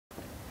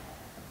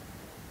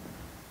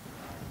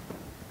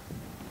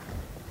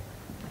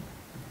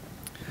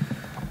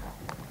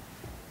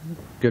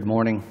Good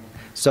morning.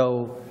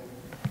 So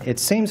it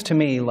seems to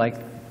me like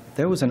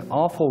there was an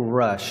awful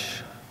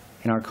rush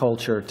in our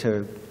culture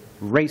to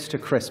race to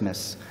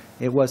Christmas.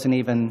 It wasn't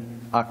even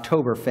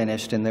October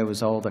finished and there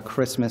was all the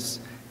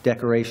Christmas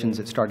decorations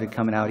that started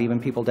coming out, even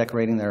people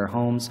decorating their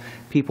homes,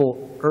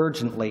 people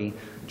urgently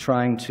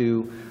trying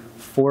to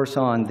force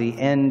on the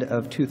end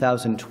of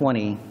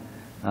 2020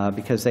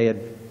 because they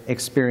had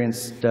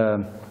experienced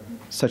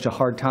such a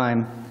hard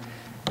time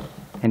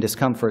and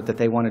discomfort that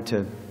they wanted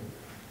to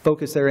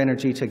focus their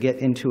energy to get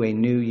into a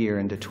new year,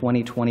 into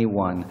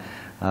 2021.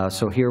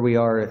 So here we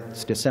are,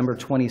 it's December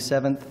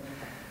 27th.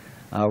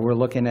 We're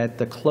looking at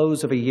the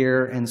close of a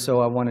year, and so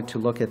I wanted to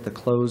look at the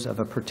close of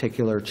a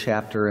particular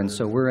chapter. And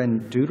so we're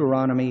in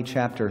Deuteronomy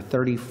chapter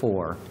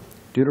 34.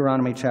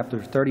 Deuteronomy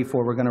chapter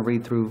 34, we're going to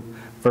read through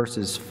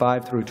verses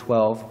 5 through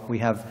 12. We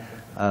have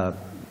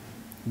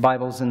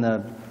Bibles in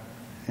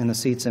the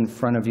seats in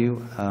front of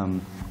you.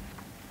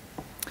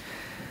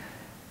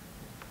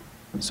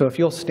 So if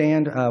you'll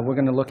stand, we're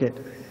going to look at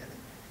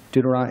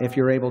Deuteronomy, if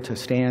you're able to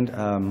stand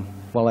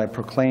while I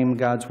proclaim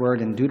God's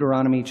word. In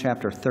Deuteronomy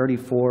chapter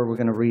 34, we're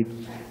going to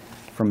read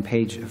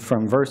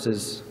from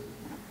verses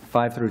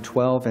 5 through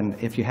 12.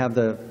 And if you have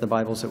the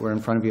Bibles that were in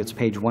front of you, it's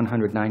page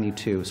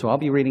 192. So I'll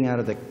be reading out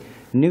of the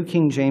New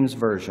King James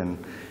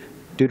Version,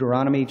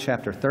 Deuteronomy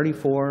chapter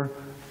 34,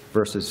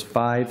 verses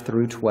 5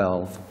 through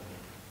 12.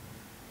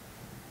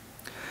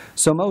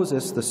 So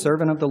Moses, the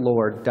servant of the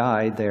Lord,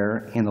 died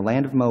there in the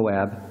land of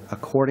Moab,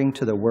 according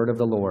to the word of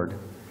the Lord.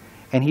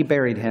 And he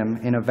buried him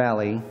in a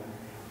valley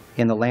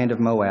in the land of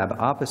Moab,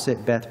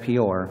 opposite Beth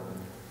Peor,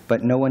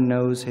 but no one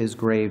knows his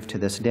grave to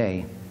this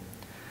day.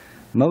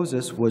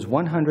 Moses was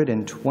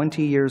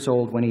 120 years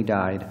old when he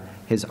died.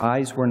 His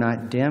eyes were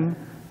not dim,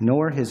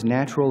 nor his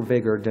natural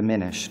vigor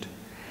diminished.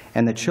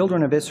 And the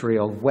children of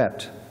Israel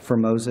wept for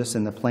Moses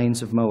in the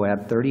plains of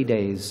Moab 30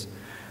 days.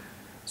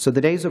 So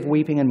the days of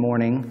weeping and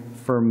mourning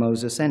for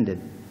Moses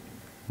ended.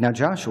 Now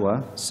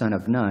Joshua, son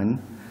of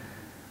Nun,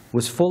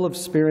 was full of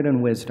spirit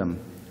and wisdom,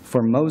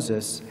 for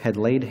Moses had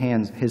laid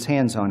his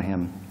hands on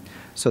him.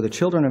 So the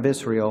children of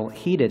Israel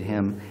heeded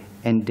him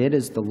and did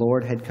as the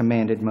Lord had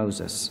commanded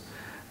Moses.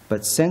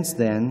 But since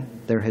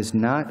then there has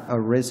not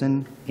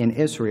arisen in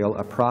Israel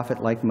a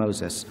prophet like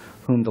Moses,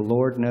 whom the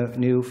Lord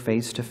knew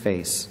face to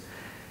face.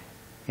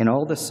 In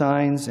all the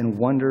signs and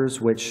wonders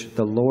which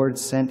the Lord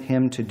sent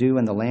him to do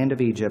in the land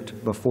of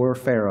Egypt before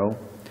Pharaoh,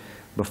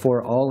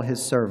 before all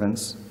his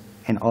servants,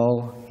 and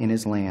all in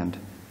his land.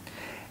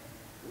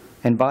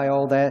 And by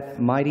all that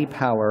mighty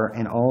power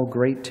and all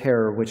great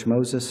terror which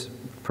Moses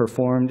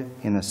performed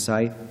in the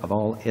sight of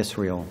all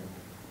Israel.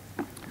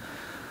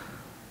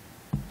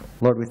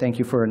 Lord, we thank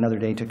you for another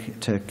day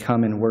to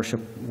come and worship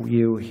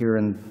you here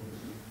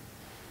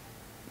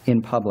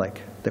in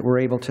public, that we're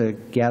able to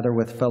gather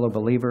with fellow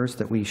believers,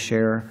 that we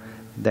share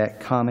that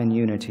common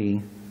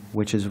unity,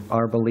 which is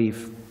our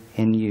belief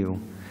in you,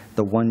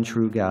 the one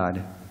true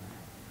God,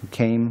 who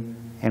came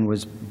and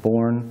was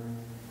born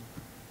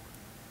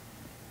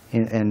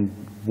and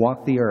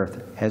walked the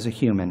earth as a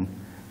human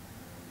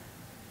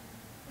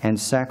and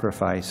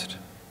sacrificed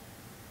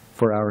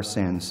for our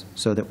sins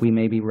so that we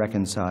may be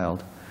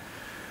reconciled.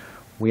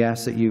 We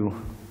ask that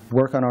you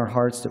work on our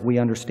hearts, that we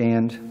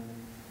understand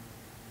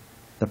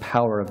the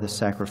power of this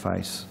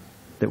sacrifice,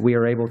 that we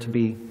are able to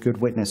be good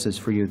witnesses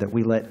for you, that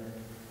we let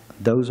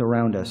those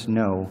around us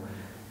know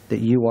that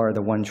you are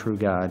the one true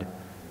God,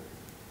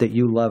 that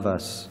you love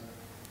us,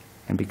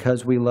 and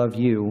because we love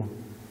you,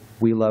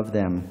 we love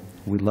them.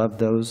 We love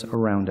those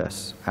around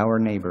us, our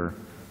neighbor,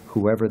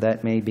 whoever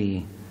that may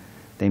be.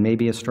 They may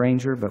be a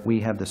stranger, but we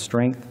have the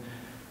strength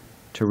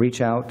to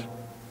reach out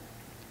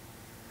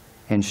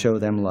and show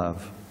them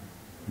love.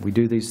 We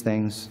do these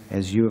things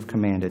as you have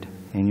commanded.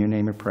 In your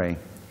name I pray.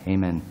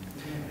 Amen.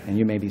 And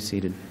you may be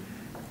seated.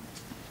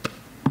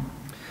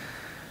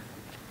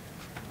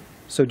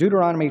 So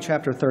Deuteronomy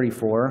chapter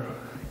 34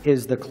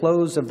 is the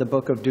close of the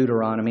book of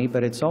Deuteronomy,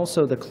 but it's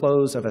also the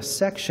close of a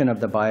section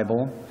of the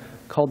Bible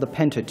called the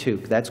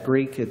Pentateuch. That's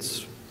Greek.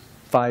 It's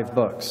 5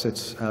 books.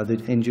 It's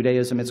in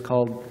Judaism it's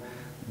called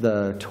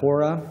the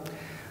Torah.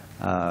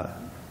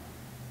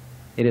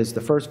 It is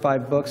the first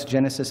 5 books: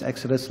 Genesis,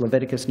 Exodus,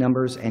 Leviticus,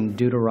 Numbers, and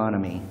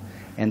Deuteronomy.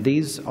 And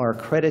these are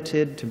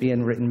credited to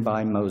being written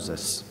by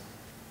Moses.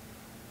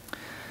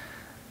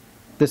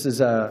 This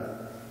is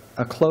a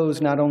close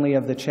not only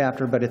of the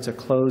chapter, but it's a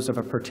close of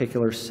a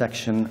particular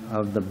section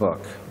of the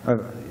book,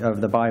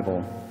 of the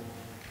Bible.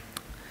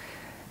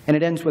 And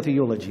it ends with a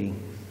eulogy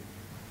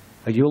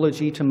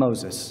to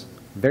Moses.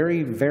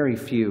 Very, very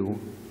few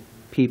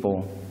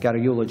people got a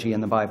eulogy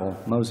in the Bible.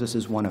 Moses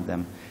is one of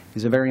them.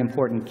 He's a very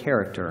important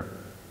character.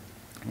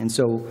 And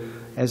so,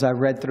 as I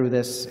read through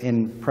this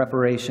in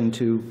preparation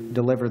to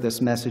deliver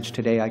this message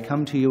today, I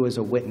come to you as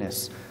a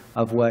witness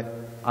of what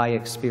I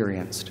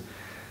experienced.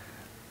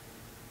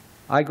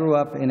 I grew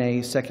up in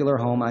a secular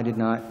home. I did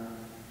not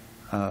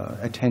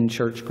attend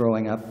church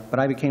growing up, but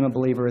I became a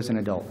believer as an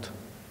adult.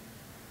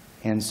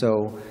 And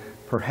so,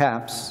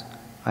 perhaps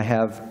I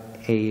have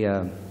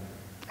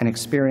an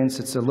experience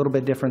that's a little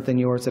bit different than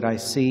yours, that I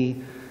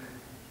see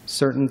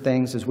certain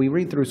things, as we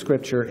read through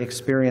Scripture,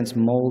 experience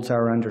molds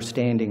our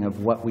understanding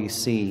of what we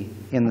see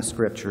in the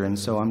Scripture. And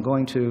so I'm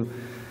going to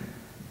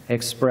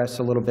express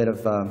a little bit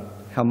of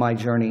how my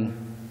journey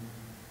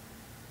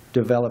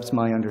develops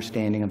my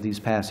understanding of these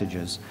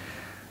passages.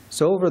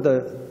 So over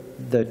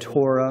the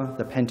Torah,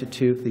 the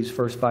Pentateuch, these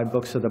first 5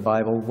 books of the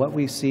Bible, what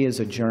we see is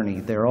a journey.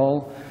 They're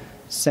all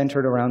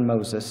centered around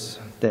Moses,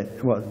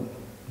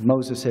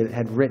 Moses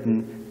had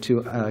written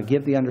to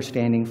give the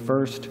understanding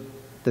first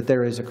that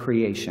there is a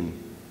creation,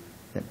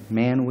 that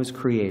man was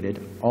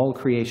created, all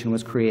creation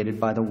was created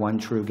by the one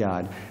true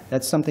God.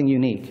 That's something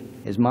unique,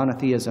 is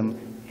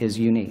monotheism is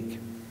unique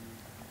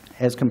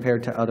as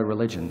compared to other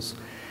religions.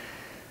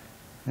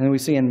 And we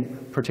see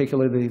in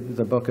particularly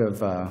the book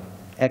of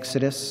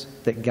Exodus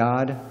that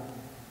God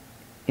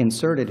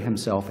inserted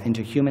himself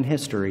into human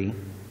history,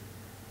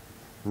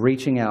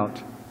 reaching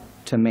out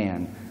to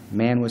man.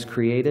 Man was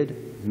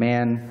created,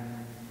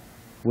 man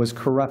was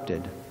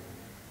corrupted,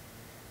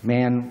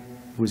 man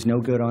was no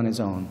good on his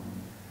own.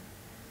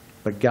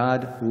 But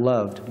God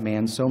loved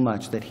man so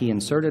much that he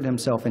inserted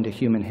himself into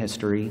human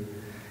history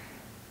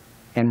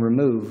and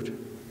removed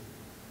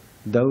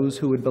those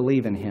who would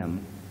believe in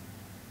him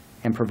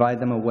and provide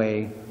them a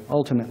way,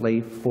 ultimately,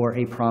 for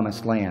a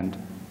promised land.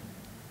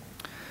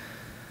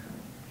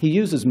 He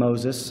uses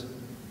Moses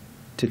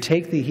to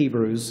take the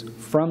Hebrews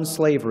from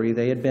slavery.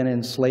 They had been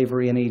in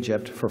slavery in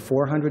Egypt for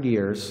 400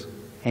 years,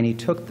 and he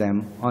took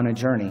them on a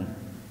journey.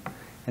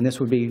 And this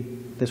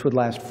would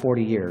last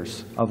 40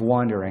 years of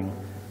wandering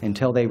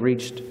until they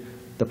reached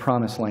the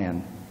promised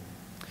land.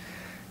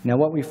 Now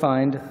what we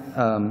find,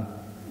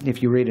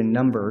 if you read in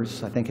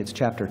Numbers, I think it's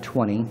chapter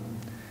 20,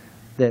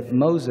 that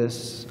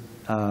Moses,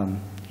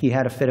 he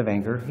had a fit of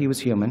anger. He was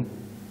human.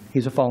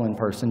 He's a fallen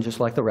person, just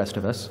like the rest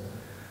of us.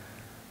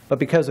 But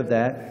because of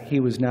that,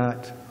 he was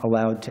not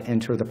allowed to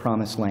enter the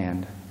promised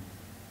land,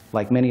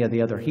 like many of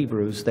the other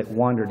Hebrews that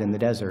wandered in the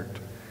desert.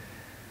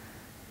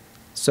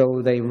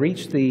 So they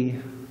reached the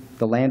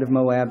land of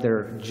Moab.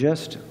 They're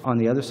just on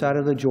the other side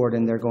of the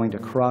Jordan. They're going to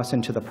cross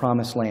into the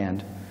promised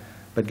land.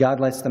 But God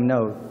lets them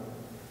know,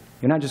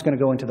 you're not just going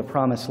to go into the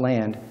promised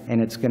land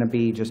and it's going to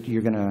be just,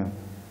 you're going to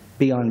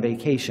be on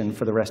vacation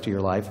for the rest of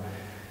your life.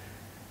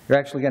 You're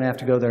actually going to have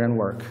to go there and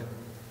work.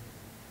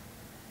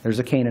 There's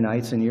the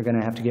Canaanites, and you're going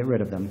to have to get rid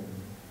of them.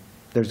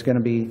 There's going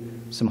to be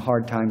some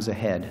hard times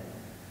ahead.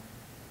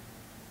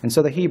 And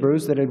so the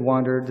Hebrews that had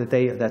wandered,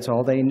 that's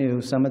all they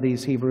knew, some of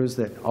these Hebrews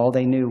that all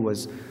they knew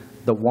was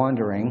the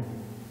wandering,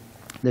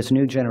 this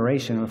new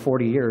generation of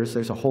 40 years,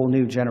 there's a whole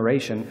new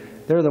generation.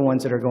 They're the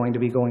ones that are going to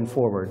be going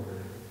forward.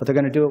 But they're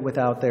going to do it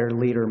without their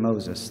leader,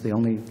 Moses, the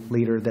only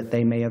leader that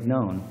they may have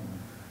known.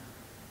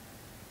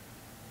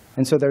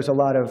 And so there's a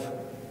lot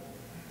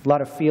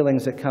of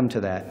feelings that come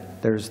to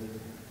that.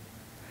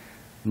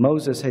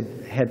 Moses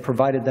had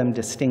provided them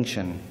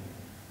distinction,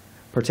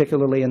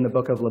 particularly in the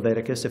book of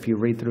Leviticus. If you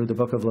read through the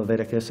book of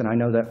Leviticus, and I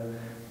know that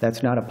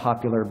that's not a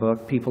popular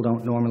book. People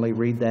don't normally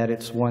read that.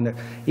 It's one that,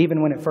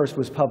 even when it first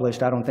was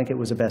published, I don't think it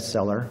was a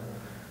bestseller.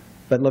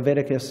 But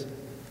Leviticus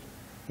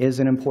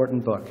is an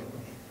important book,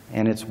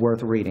 and it's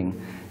worth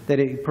reading. That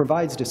it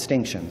provides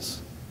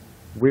distinctions.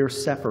 We're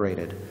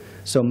separated.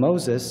 So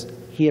Moses,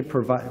 he had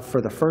provided,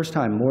 for the first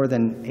time, more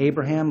than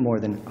Abraham, more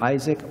than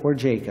Isaac or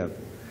Jacob,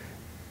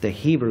 the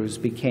Hebrews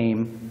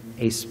became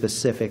a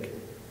specific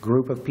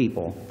group of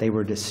people. They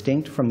were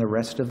distinct from the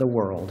rest of the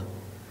world.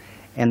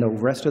 And the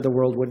rest of the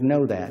world would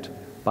know that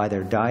by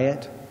their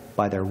diet,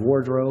 by their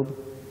wardrobe,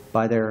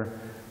 by their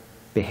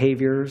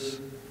behaviors,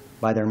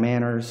 by their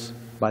manners,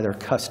 by their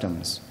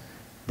customs.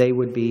 They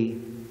would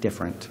be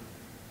different.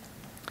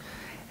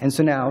 And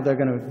so now they're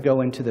going to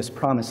go into this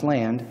promised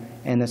land,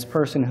 and this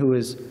person who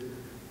has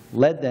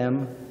led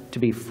them to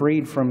be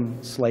freed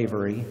from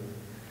slavery,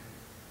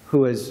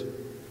 who has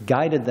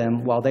guided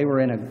them while they were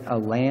in a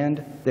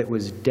land that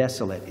was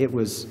desolate. It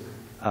was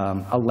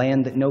a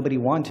land that nobody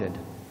wanted.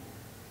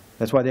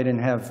 That's why they didn't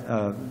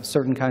have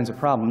certain kinds of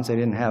problems. They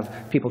didn't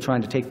have people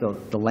trying to take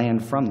the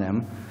land from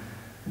them.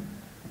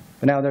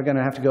 But now they're going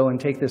to have to go and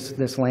take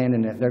this land,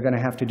 and they're going to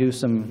have to do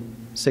some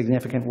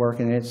significant work,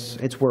 and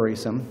it's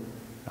worrisome.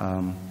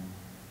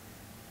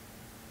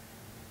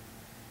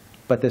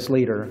 But this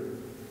leader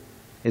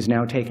is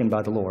now taken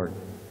by the Lord.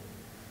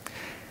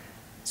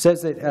 It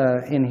says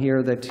that in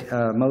here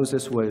that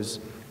Moses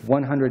was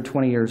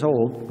 120 years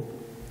old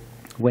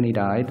when he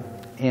died,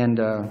 and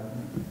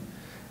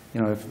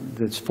if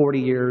it's 40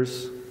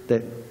 years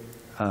that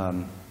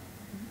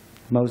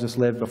Moses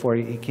lived before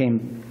he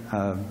came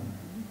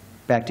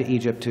back to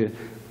Egypt to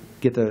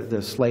get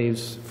the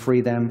slaves, free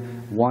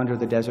them, wander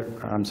the desert.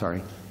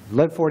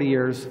 Lived 40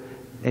 years.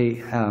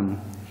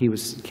 He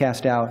was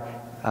cast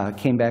out,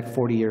 came back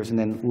 40 years, and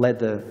then led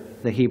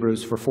the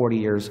Hebrews for 40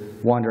 years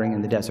wandering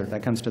in the desert.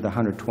 That comes to the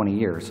 120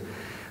 years.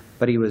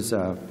 But he was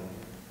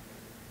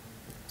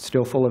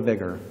still full of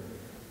vigor.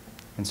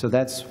 And so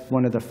that's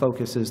one of the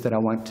focuses that I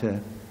want to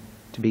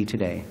be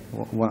today,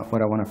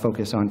 what I want to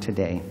focus on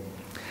today.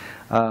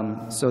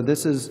 So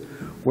this is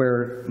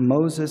where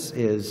Moses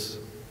is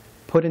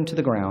put into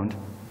the ground.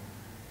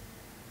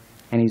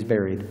 and he's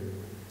buried.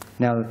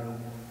 Now,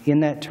 in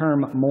that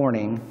term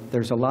mourning,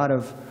 there's a lot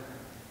of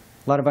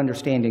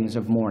understandings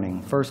of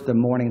mourning. First, the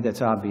mourning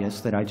that's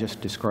obvious that I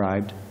just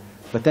described,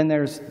 but then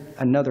there's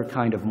another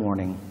kind of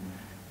mourning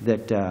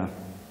that,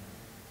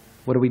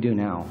 what do we do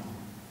now?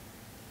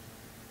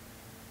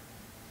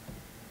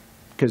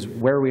 Because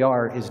where we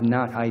are is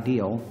not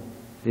ideal.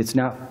 It's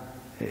not,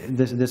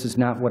 this is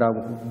not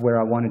where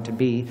I wanted to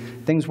be.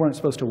 Things weren't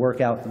supposed to work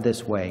out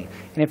this way.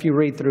 And if you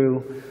read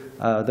through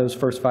those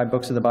first 5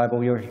 books of the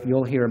Bible,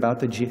 you'll hear about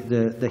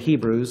the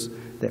Hebrews,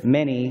 that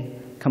many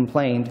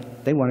complained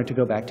they wanted to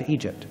go back to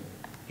Egypt.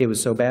 It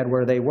was so bad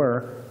where they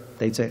were,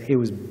 they'd say it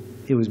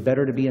was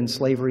better to be in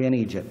slavery in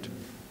Egypt.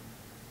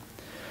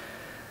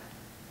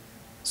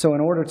 So in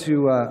order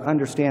to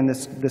understand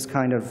this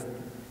kind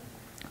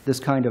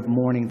of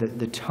mourning,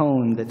 the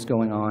tone that's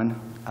going on,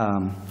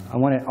 I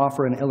want to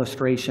offer an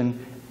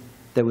illustration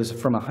that was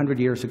from 100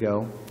 years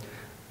ago,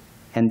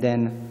 and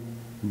then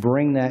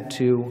bring that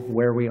to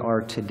where we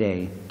are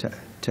today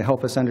to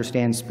help us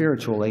understand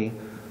spiritually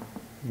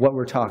what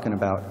we're talking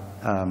about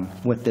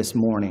with this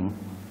mourning.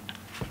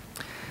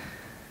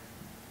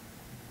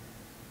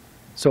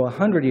 So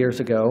 100 years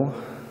ago,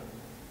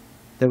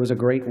 there was a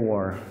great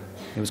war.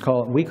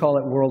 We call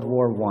it World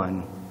War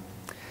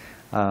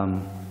I.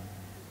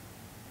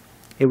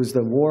 It was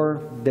the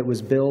war that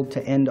was billed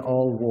to end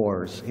all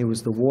wars. It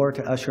was the war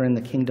to usher in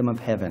the kingdom of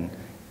heaven.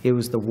 It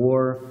was the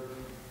war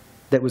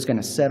that was going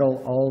to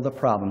settle all the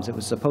problems. It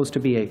was supposed to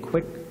be a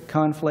quick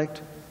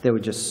conflict that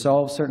would just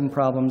solve certain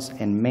problems,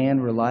 and man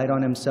relied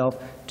on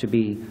himself to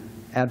be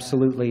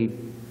absolutely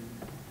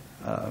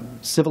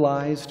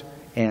civilized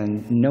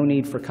and no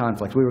need for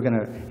conflict. We were going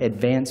to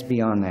advance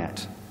beyond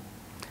that.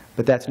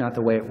 But that's not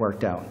the way it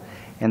worked out.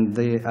 And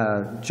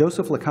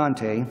Joseph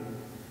LeConte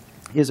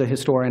is a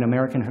historian,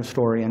 American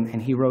historian,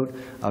 and he wrote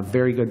a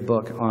very good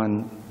book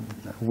on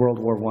World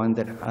War I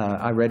that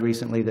I read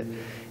recently that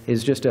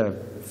is just a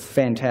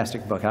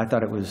fantastic book. I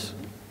thought it was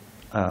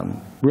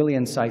really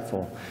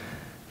insightful.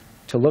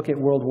 To look at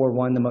World War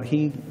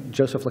I,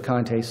 Joseph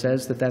LeConte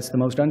says that that's the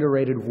most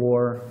underrated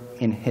war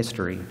in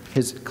history.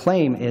 His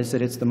claim is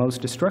that it's the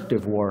most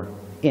destructive war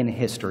in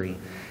history.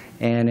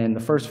 And in the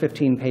first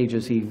 15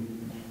 pages, he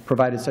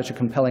provided such a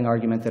compelling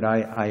argument that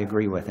I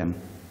agree with him.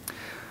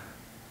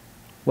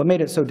 What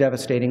made it so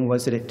devastating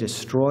was that it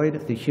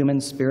destroyed the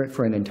human spirit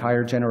for an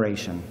entire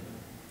generation.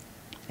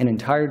 An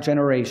entire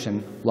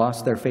generation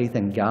lost their faith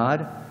in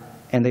God,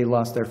 and they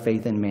lost their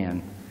faith in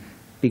man,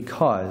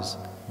 because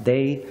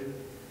they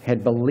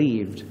had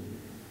believed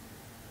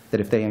that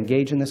if they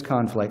engage in this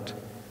conflict,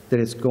 that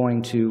it's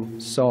going to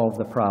solve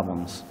the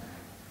problems.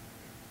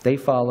 They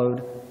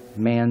followed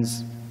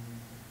man's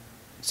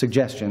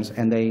suggestions,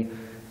 and they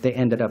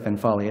ended up in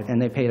folly,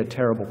 and they paid a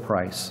terrible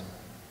price.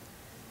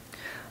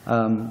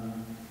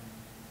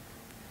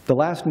 The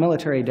last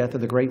military death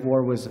of the Great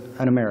War was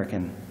an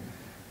American.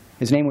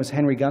 His name was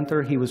Henry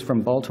Gunther. He was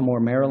from Baltimore,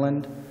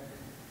 Maryland.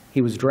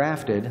 He was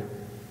drafted,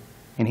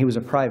 and he was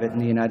a private in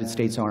the United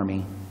States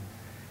Army.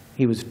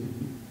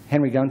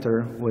 Henry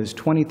Gunther was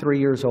 23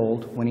 years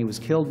old when he was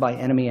killed by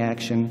enemy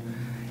action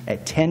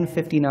at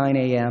 10:59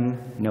 a.m.,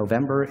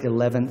 November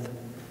 11th,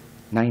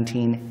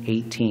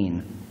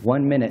 1918,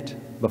 1 minute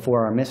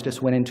before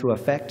armistice went into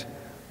effect,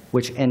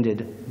 which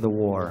ended the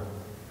war.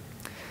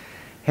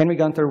 Henry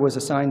Gunther was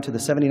assigned to the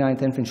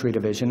 79th Infantry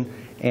Division,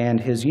 and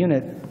his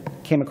unit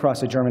came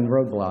across a German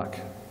roadblock.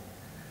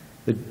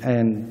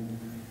 And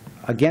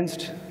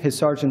against his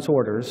sergeant's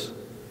orders,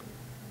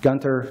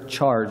 Gunther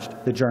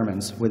charged the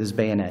Germans with his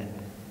bayonet.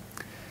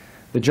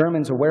 The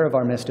Germans, aware of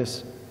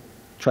armistice,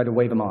 tried to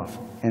wave him off,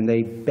 and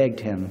they begged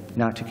him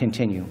not to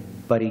continue,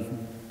 but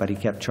he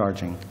kept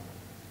charging.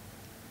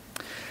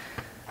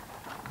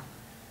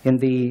 In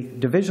the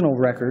divisional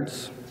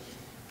records,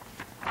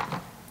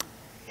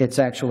 it's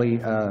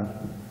actually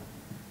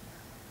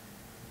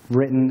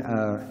written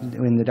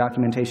in the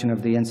documentation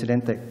of the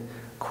incident that,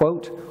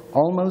 quote,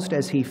 "Almost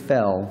as he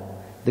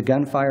fell, the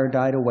gunfire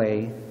died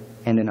away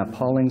and an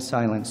appalling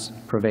silence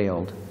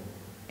prevailed,"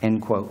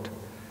 end quote.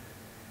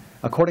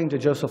 According to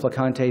Joseph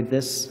LeConte,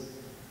 this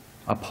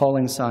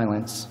appalling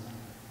silence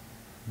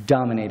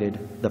dominated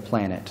the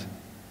planet.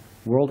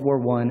 World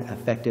War I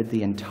affected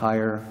the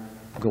entire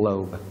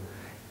globe.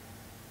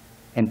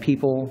 And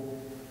people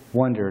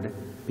wondered,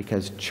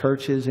 because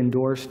churches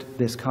endorsed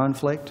this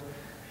conflict,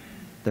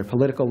 their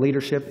political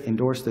leadership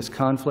endorsed this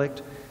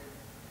conflict,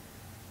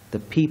 the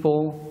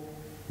people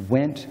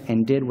went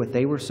and did what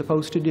they were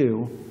supposed to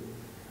do,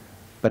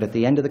 but at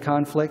the end of the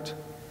conflict,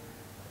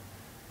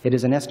 it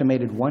is an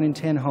estimated 1 in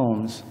 10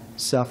 homes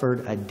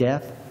suffered a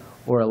death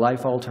or a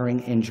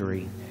life-altering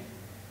injury.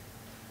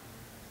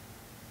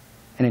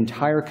 An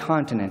entire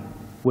continent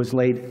was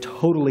laid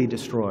totally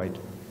destroyed.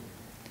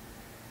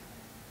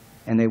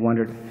 And they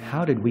wondered,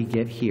 how did we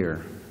get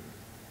here?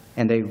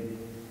 And they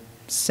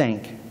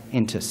sank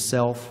into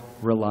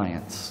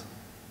self-reliance.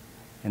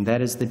 And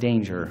that is the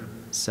danger,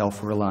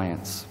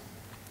 self-reliance.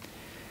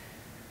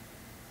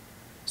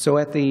 So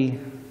at the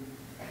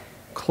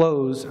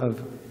close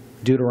of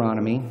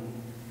Deuteronomy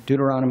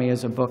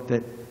is a book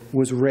that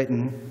was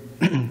written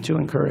to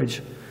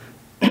encourage,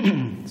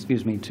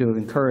 excuse me, to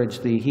encourage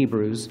the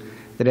Hebrews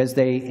that as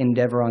they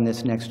endeavor on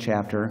this next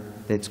chapter,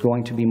 that's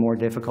going to be more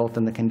difficult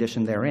than the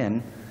condition they're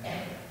in,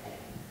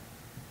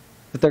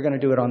 that they're going to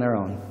do it on their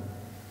own.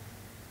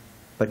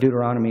 But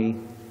Deuteronomy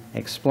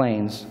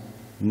explains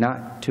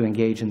not to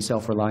engage in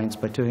self-reliance,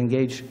 but to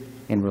engage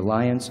in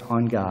reliance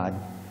on God.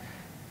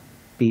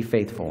 Be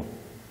faithful.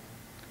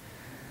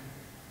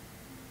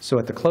 So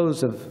at the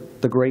close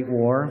of the Great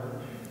War,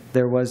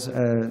 there was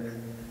a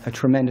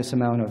tremendous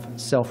amount of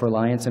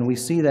self-reliance, and we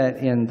see that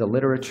in the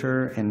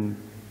literature and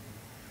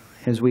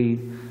as we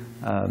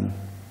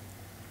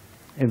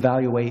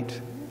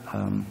evaluate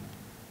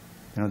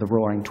the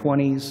Roaring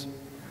Twenties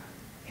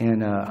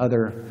and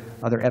other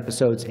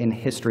episodes in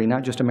history,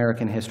 not just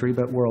American history,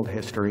 but world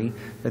history,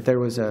 that there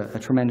was a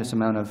tremendous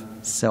amount of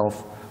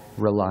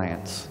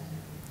self-reliance.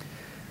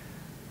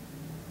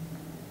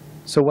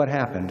 So what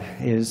happened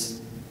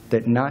is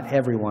that not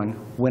everyone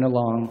went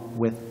along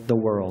with the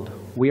world.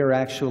 We are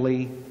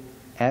actually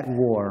at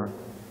war,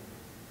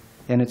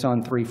 and it's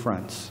on three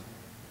fronts: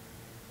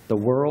 the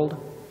world,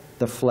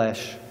 the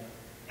flesh,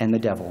 and the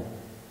devil.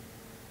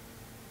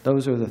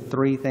 Those are the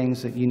three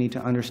things that you need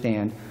to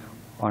understand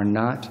are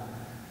not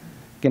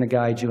going to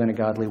guide you in a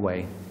godly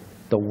way.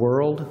 The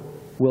world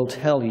will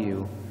tell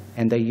you,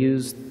 and they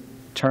use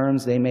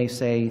terms, they may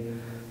say,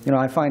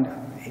 I find,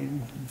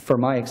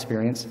 from my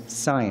experience,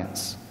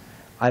 science.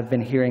 I've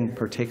been hearing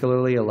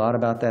particularly a lot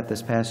about that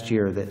this past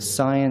year, that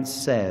science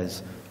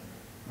says,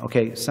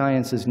 okay,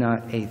 science is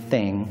not a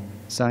thing.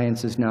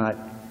 Science is not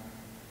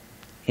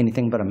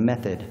anything but a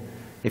method.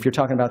 If you're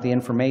talking about the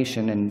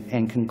information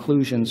and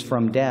conclusions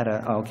from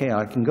data, okay,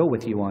 I can go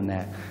with you on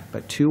that.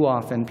 But too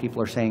often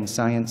people are saying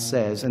science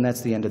says, and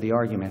that's the end of the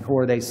argument.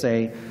 Or they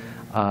say,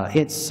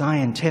 it's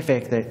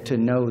scientific to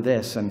know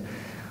this. And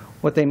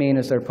what they mean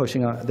is they're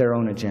pushing their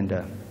own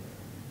agenda.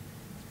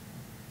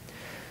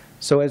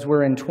 So as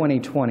we're in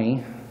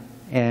 2020,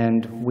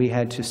 and we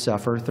had to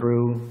suffer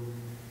through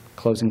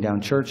closing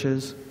down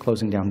churches,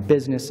 closing down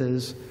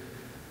businesses,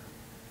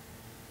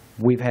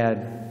 we've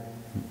had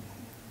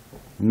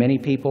many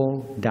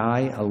people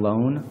die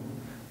alone.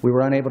 We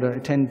were unable to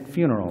attend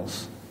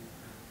funerals.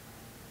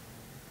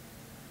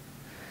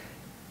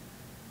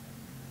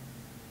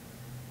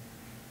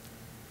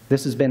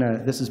 This has been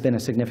a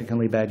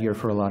significantly bad year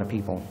for a lot of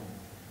people.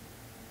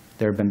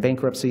 There have been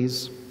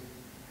bankruptcies.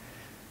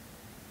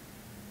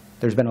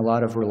 There's been a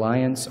lot of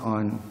reliance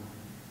on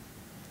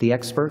the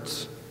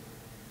experts.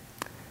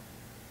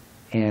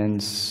 And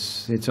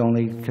it's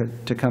only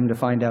to come to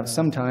find out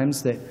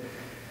sometimes that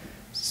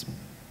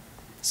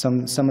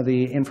some of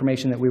the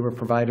information that we were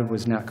provided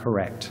was not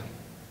correct.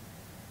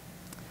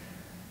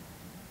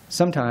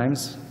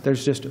 Sometimes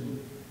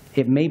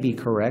it may be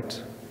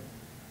correct,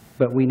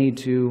 but we need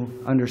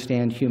to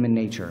understand human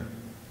nature.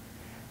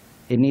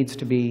 It needs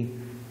to be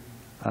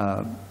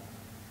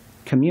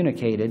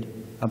communicated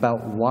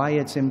about why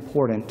it's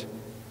important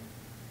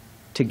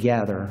to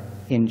gather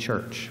in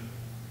church,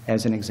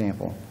 as an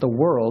example. The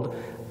world,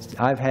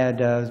 I've had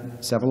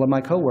several of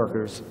my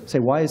coworkers say,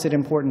 why is it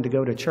important to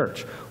go to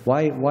church?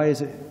 Why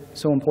is it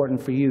so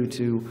important for you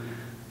to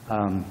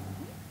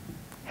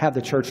have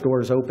the church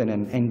doors open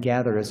and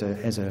gather as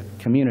a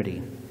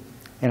community?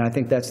 And I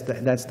think that's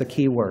the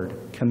key word,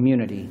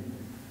 community.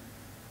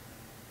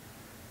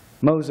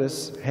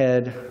 Moses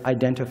had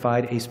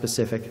identified a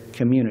specific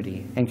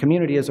community. And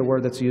community is a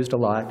word that's used a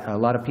lot. A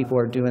lot of people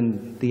are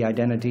doing the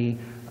identity.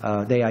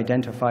 They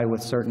identify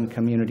with certain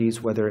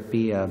communities, whether it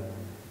be the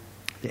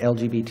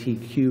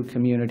LGBTQ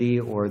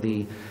community or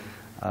the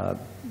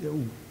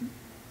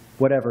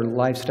whatever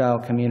lifestyle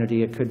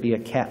community. It could be a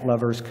cat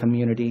lovers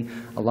community.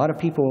 A lot of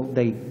people,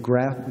 they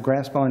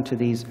grasp onto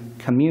these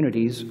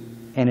communities,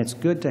 and it's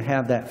good to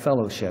have that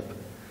fellowship.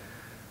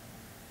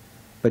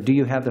 But do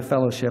you have the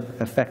fellowship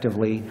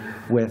effectively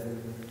with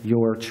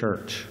your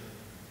church?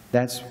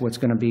 That's what's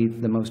going to be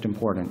the most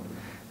important,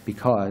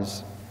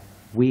 because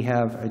we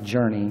have a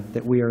journey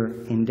that we are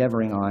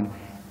endeavoring on,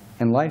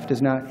 and life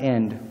does not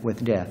end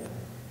with death.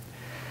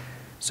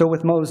 So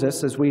with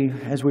Moses, as we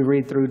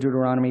read through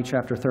Deuteronomy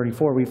chapter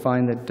 34, we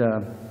find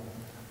that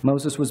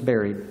Moses was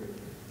buried.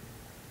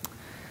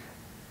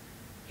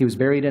 He was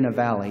buried in a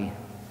valley.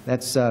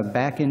 That's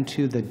back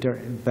into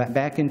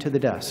the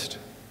dust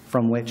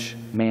from which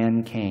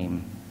man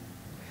came.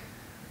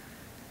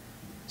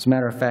 As a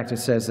matter of fact, it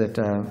says that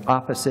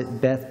opposite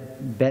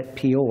Bet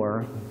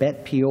Peor.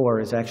 Bet Peor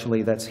is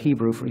actually, that's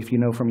Hebrew, if you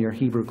know from your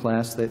Hebrew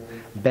class, that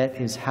Bet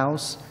is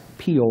house,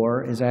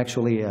 Peor is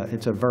actually,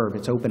 it's a verb,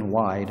 it's open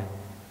wide.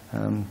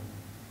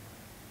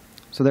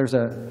 So there's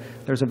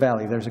a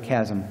valley, there's a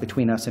chasm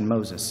between us and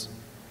Moses.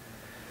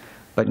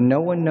 But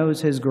no one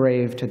knows his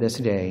grave to this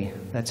day.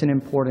 That's an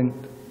important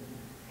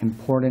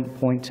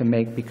point to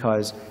make,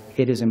 because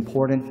it is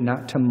important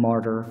not to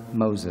martyr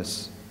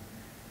Moses.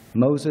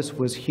 Moses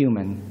was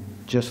human,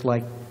 just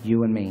like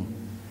you and me.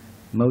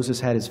 Moses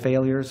had his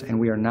failures, and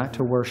we are not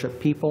to worship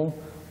people.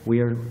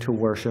 We are to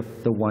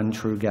worship the one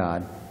true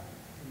God.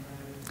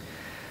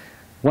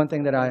 One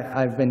thing that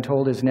I've been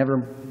told is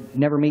never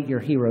never meet your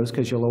heroes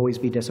because you'll always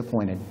be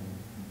disappointed.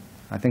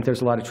 I think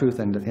there's a lot of truth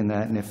in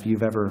that, and if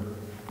you've ever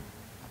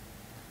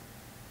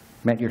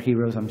met your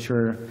heroes, I'm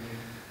sure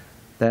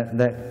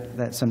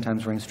that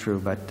sometimes rings true.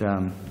 But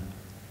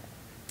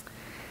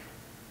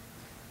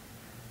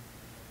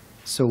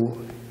so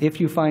if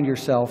you find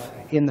yourself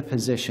in the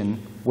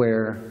position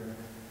where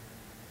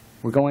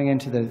we're going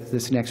into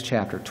this next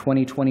chapter,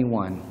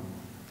 2021,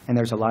 and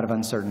there's a lot of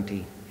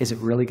uncertainty, is it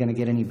really going to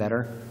get any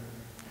better?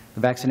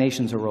 The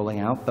vaccinations are rolling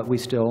out, but we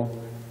still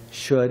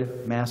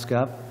should mask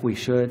up. We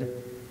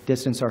should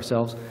distance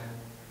ourselves,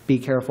 be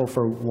careful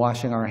for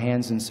washing our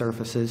hands and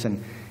surfaces,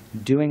 and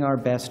doing our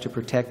best to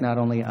protect not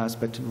only us,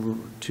 but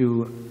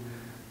to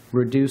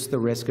reduce the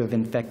risk of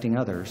infecting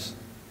others.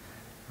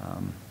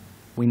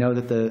 We know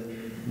that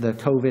the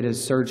COVID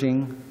is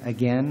surging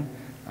again.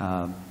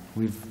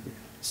 We've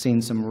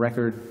seen some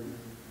record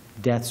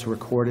deaths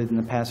recorded in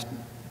the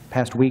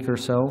past week or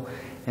so,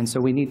 and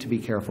so we need to be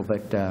careful.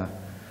 But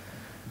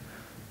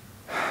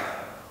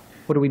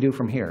what do we do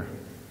from here?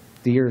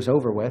 The year is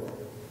over with.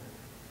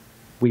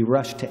 We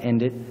rushed to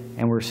end it,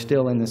 and we're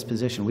still in this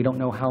position. We don't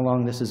know how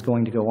long this is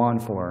going to go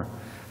on for.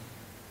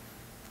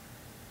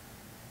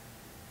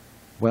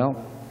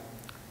 Well,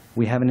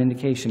 we have an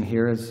indication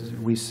here, as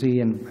we see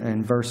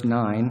in verse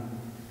 9.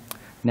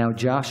 Now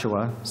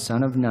Joshua,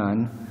 son of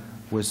Nun,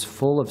 was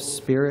full of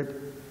spirit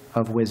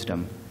of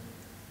wisdom.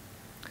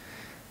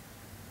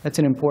 That's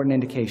an important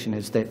indication,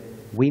 is that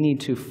we need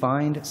to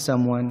find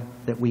someone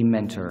that we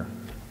mentor.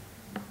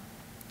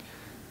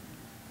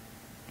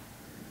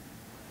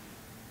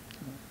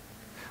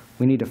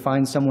 We need to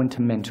find someone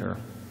to mentor.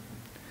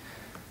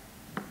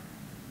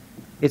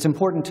 It's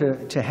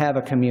important to have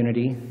a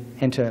community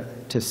and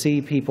to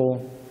see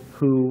people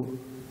who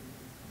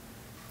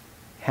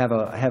have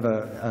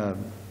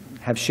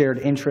shared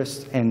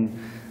interests, and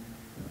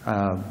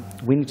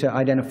we need to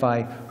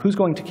identify who's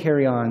going to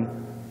carry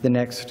on the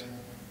next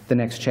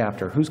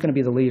chapter, who's going to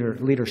be the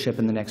leadership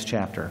in the next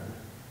chapter.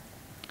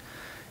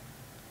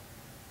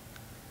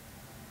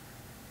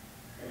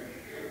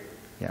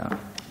 Yeah.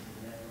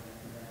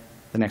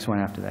 The next one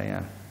after that,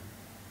 yeah.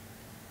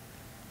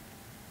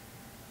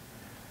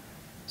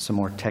 Some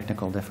more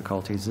technical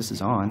difficulties. This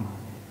is on.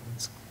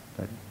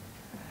 But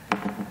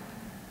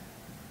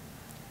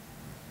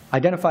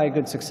identify a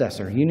good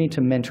successor. You need to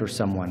mentor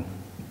someone.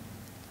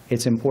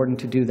 It's important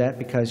to do that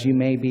because you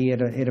may be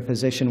at a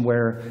position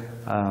where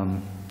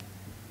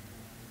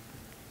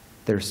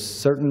there's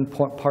certain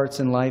parts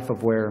in life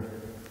of where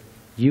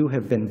you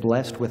have been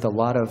blessed with a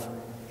lot of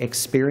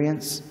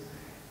experience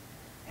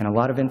and a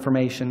lot of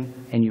information,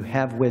 and you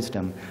have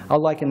wisdom.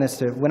 I'll liken this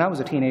to when I was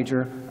a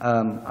teenager.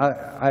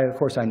 Of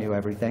course, I knew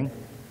everything.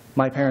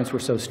 My parents were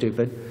so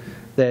stupid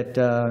that,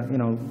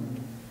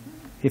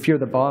 if you're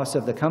the boss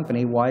of the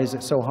company, why is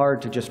it so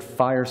hard to just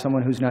fire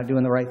someone who's not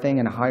doing the right thing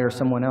and hire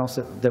someone else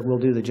that will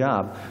do the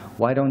job?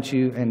 Why don't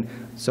you? And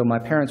so my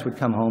parents would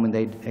come home and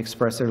they'd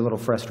express their little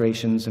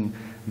frustrations and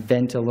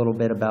vent a little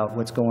bit about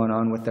what's going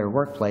on with their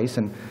workplace.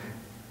 And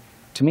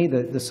to me,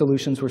 the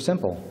solutions were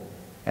simple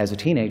as a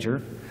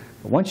teenager.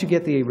 But once you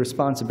get the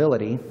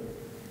responsibility,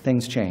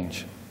 things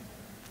change.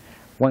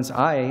 Once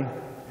I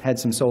had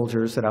some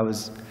soldiers that I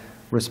was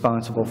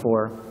responsible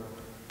for,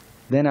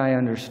 then I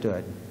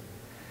understood.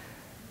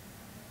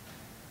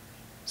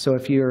 So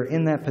if you're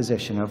in that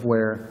position of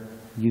where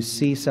you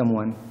see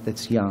someone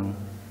that's young,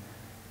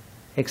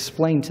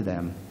 explain to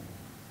them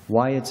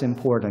why it's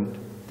important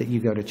that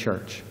you go to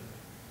church.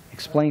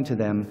 Explain to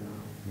them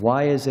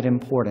why is it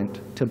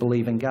important to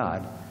believe in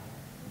God.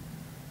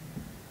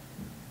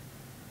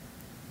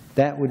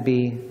 That would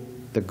be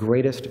the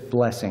greatest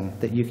blessing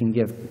that you can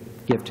give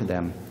to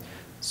them.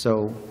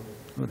 So,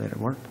 did it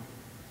work?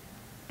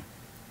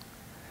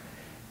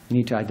 You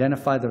need to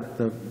identify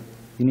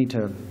you need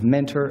to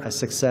mentor a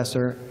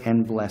successor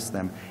and bless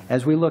them.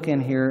 As we look in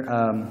here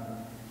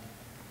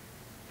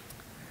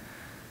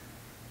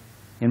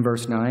in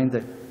verse 9,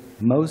 that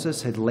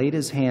Moses had laid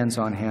his hands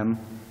on him,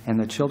 and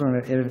the children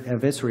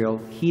of Israel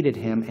heeded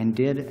him and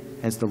did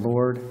as the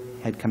Lord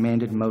had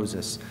commanded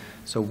Moses.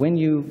 So when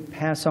you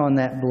pass on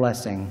that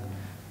blessing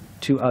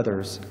to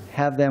others,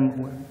 have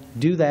them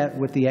do that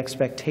with the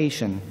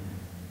expectation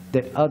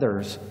that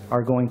others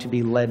are going to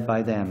be led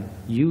by them.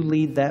 You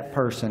lead that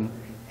person,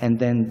 and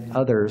then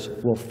others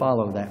will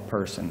follow that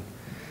person.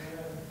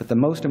 But the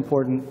most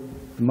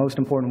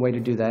important way to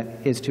do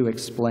that is to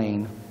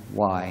explain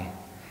why.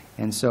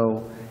 And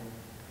so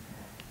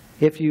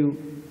if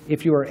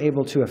you are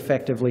able to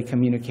effectively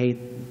communicate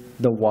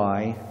the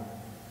why,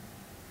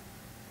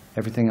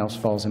 everything else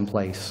falls in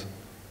place.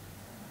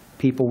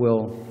 People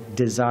will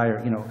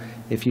desire,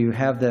 if you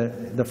have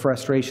the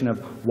frustration of,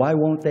 why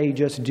won't they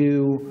just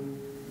do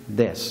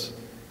this?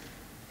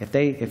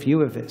 If you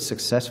have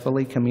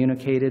successfully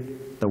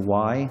communicated the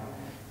why,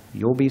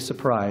 you'll be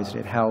surprised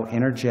at how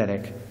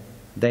energetic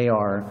they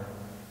are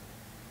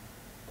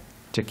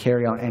to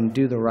carry on and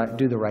do the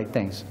right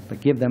things,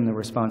 but give them the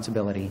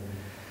responsibility.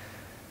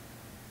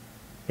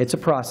 It's a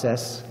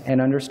process, and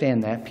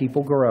understand that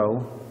people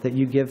grow, that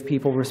you give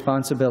people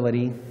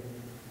responsibility,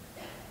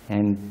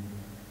 and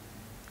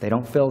they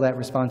don't feel that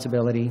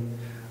responsibility.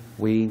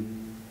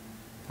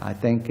 I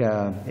think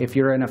if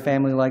you're in a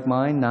family like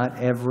mine, not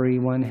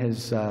everyone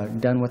has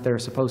done what they're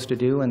supposed to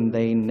do, and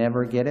they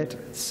never get it.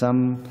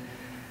 Some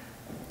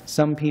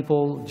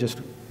people just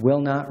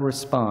will not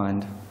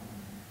respond,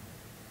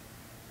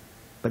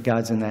 but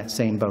God's in that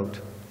same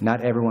boat.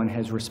 Not everyone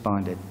has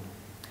responded.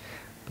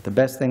 But the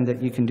best thing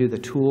that you can do, the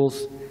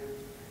tools,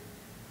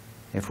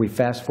 if we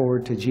fast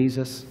forward to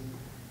Jesus,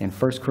 in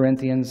 1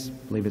 Corinthians,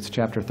 I believe it's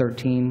chapter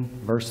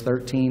 13, verse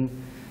 13,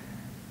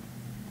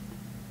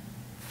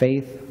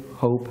 faith,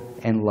 hope,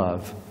 and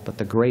love, but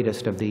the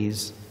greatest of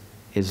these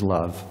is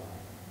love.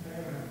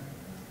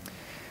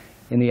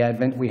 In the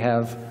Advent, we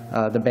have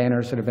the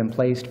banners that have been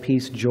placed,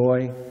 peace,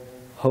 joy,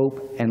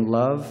 hope, and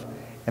love.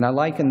 And I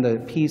liken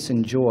the peace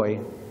and joy,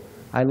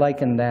 I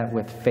liken that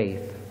with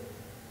faith.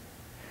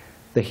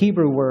 The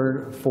Hebrew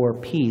word for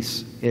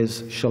peace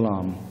is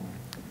shalom.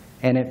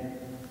 And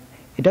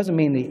it doesn't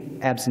mean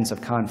the absence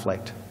of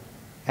conflict.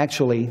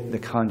 Actually, the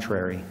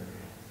contrary.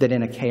 That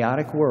in a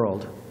chaotic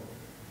world,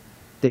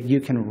 that you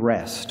can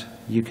rest.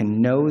 You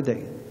can know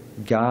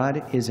that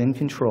God is in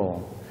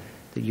control,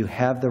 that you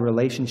have the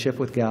relationship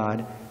with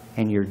God,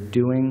 and you're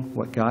doing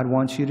what God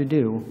wants you to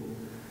do,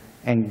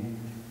 and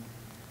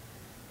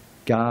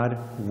God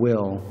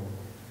will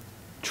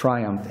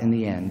triumph in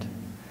the end.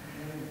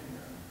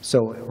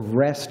 So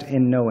rest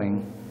in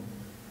knowing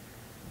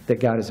that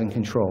God is in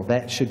control.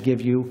 That should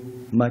give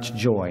you much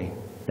joy.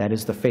 That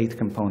is the faith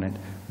component.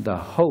 The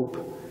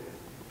hope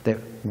that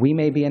we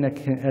may be in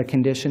a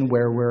condition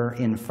where we're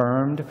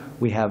infirmed,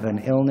 we have an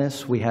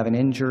illness, we have an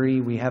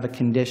injury, we have a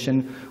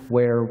condition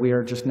where we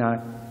are just not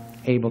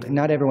able to.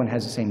 Not everyone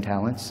has the same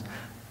talents.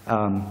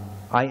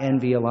 I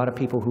envy a lot of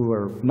people who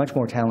are much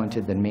more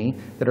talented than me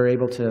that are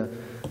able to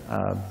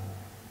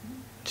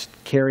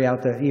carry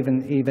out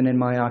even in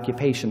my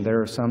occupation.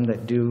 There are some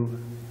that do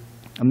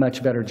a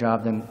much better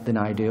job than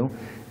I do,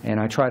 and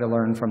I try to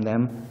learn from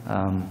them.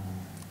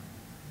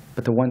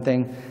 But the one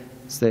thing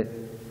is that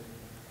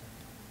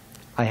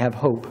I have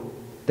hope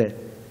that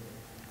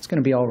it's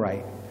going to be all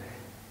right.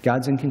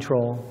 God's in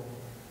control,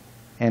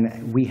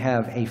 and we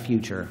have a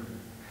future.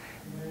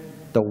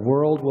 The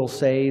world will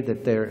say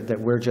that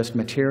we're just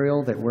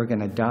material, that we're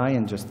going to die,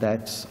 and just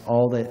that's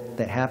all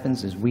that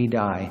happens is we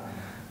die.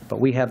 But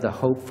we have the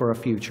hope for a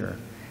future.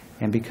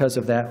 And because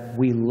of that,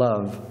 we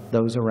love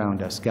those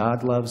around us.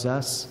 God loves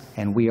us,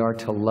 and we are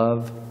to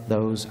love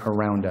those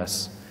around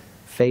us.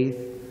 Faith,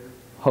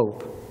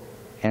 hope,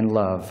 and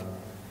love.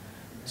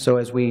 So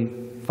as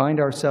we find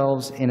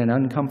ourselves in an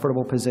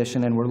uncomfortable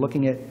position and we're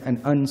looking at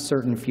an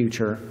uncertain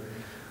future,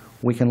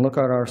 we can look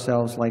at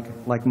ourselves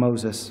like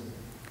Moses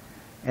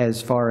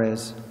as far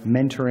as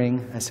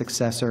mentoring a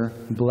successor,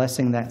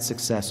 blessing that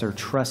successor,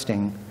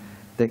 trusting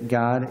that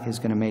God is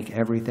going to make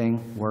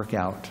everything work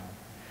out.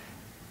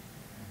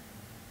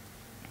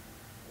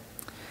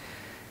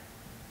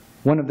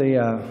 One of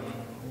the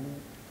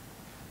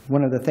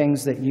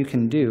things that you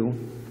can do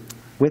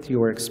with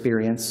your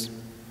experience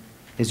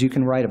is you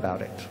can write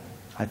about it.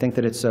 I think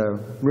that it's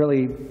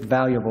really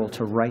valuable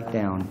to write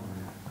down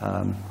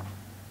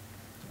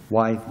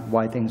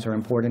why things are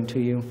important to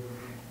you,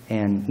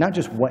 and not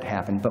just what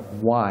happened, but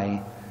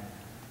why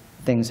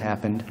things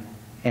happened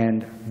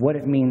and what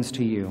it means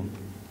to you.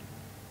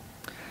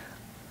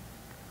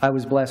 I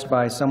was blessed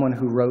by someone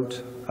who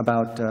wrote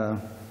about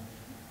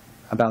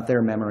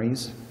their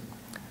memories,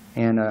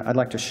 and I'd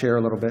like to share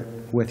a little bit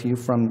with you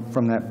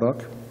from that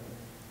book,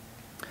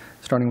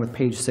 starting with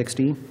page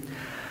 60.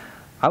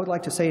 I would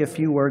like to say a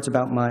few words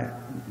about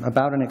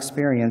an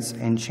experience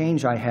and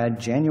change I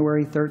had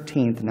January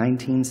 13th,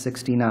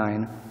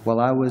 1969, while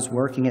I was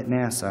working at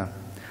NASA.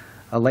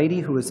 A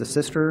lady who is the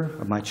sister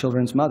of my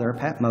children's mother,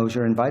 Pat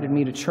Mosier, invited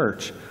me to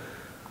church.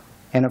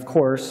 And of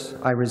course,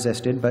 I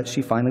resisted, but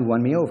she finally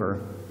won me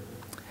over.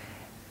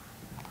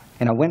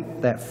 And I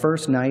went that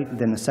first night,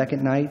 then the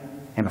second night,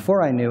 and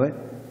before I knew it,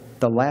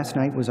 the last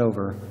night was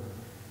over,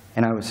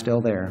 and I was still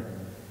there.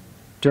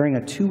 During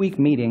a 2-week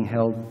meeting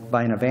held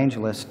by an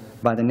evangelist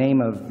by the name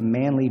of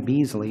Manly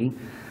Beasley,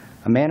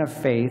 a man of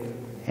faith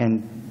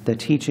and the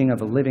teaching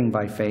of a living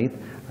by faith,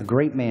 a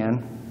great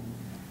man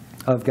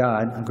of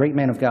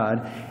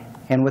God,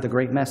 and with a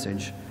great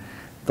message.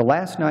 The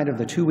last night of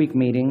the 2-week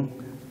meeting,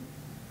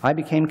 I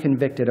became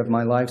convicted of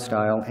my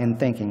lifestyle and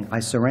thinking.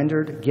 I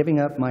surrendered, giving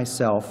up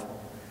myself,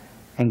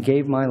 and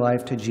gave my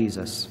life to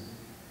Jesus.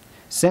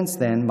 Since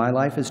then, my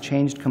life has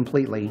changed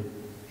completely,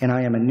 and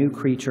I am a new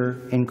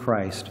creature in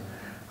Christ.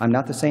 I'm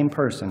not the same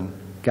person.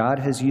 God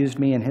has used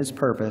me in His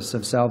purpose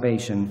of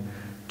salvation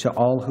to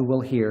all who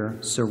will hear,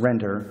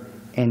 surrender,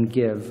 and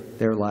give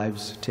their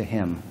lives to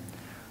Him.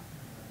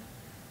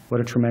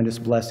 What a tremendous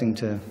blessing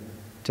to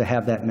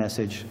have that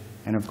message.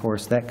 And of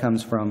course, that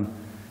comes from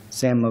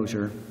Sam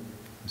Mosier,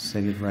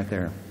 sitting right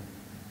there.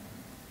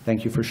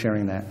 Thank you for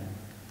sharing that.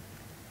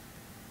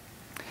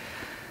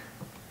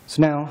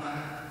 So now,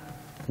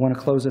 I want to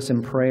close this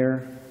in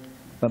prayer,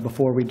 but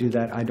before we do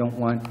that, I don't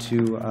want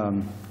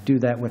to do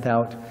that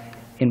without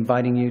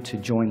inviting you to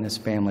join this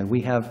family.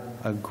 We have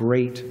a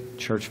great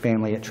church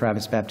family at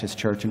Travis Baptist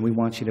Church, and we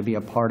want you to be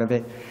a part of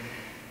it.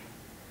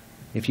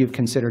 If you've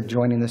considered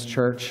joining this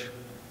church,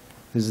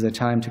 this is the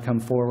time to come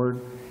forward.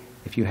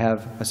 If you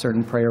have a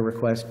certain prayer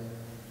request,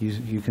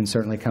 you can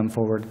certainly come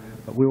forward.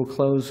 But we will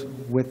close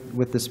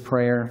with this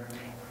prayer.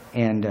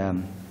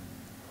 And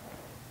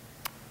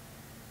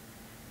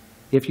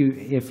if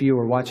you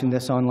are watching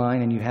this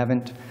online and you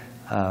haven't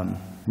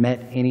met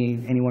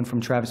anyone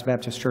from Travis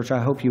Baptist Church, I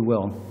hope you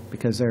will,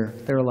 because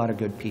they're a lot of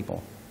good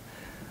people.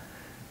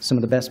 Some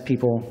of the best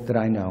people that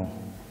I know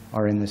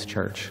are in this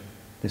church.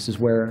 This is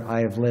where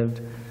I have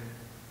lived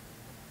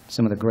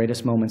some of the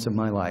greatest moments of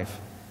my life,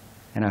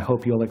 and I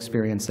hope you'll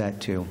experience that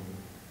too.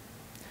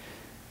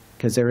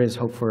 Because there is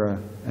hope for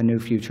a new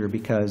future,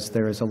 because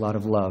there is a lot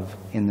of love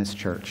in this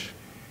church.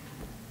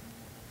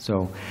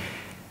 So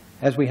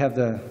as we have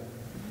the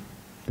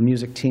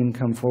music team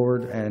come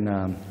forward,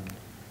 and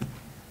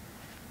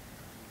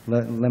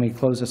let me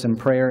close this in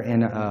prayer,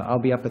 and I'll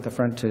be up at the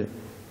front to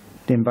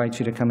invite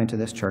you to come into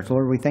this church.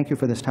 Lord, we thank you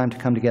for this time to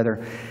come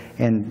together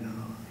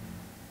and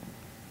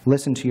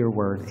listen to your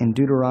word. In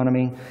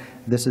Deuteronomy,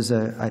 this is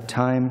a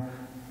time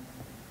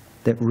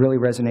that really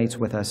resonates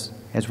with us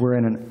as we're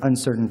in an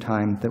uncertain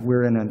time, that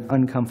we're in an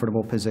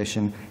uncomfortable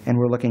position, and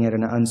we're looking at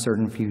an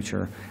uncertain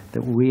future.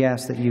 That we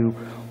ask that you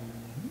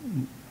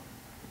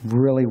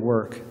really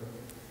work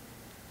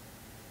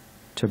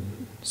to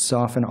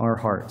soften our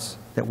hearts,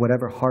 that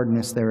whatever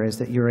hardness there is,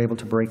 that you're able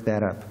to break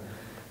that up,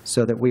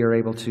 so that we are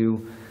able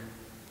to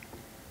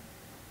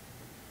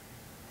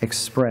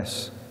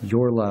express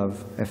your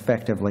love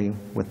effectively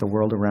with the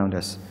world around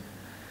us.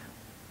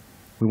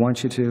 We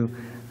want you to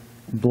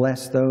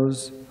bless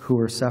those who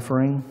are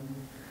suffering.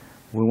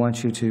 We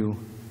want you to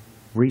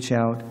reach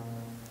out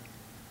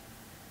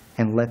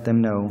and let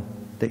them know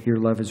that your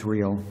love is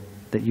real,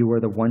 that you are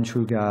the one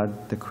true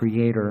God, the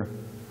creator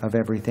of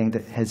everything,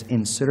 that has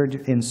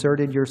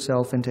inserted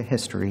yourself into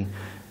history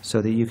so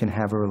that you can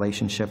have a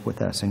relationship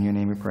with us. In your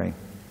name we pray.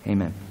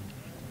 Amen.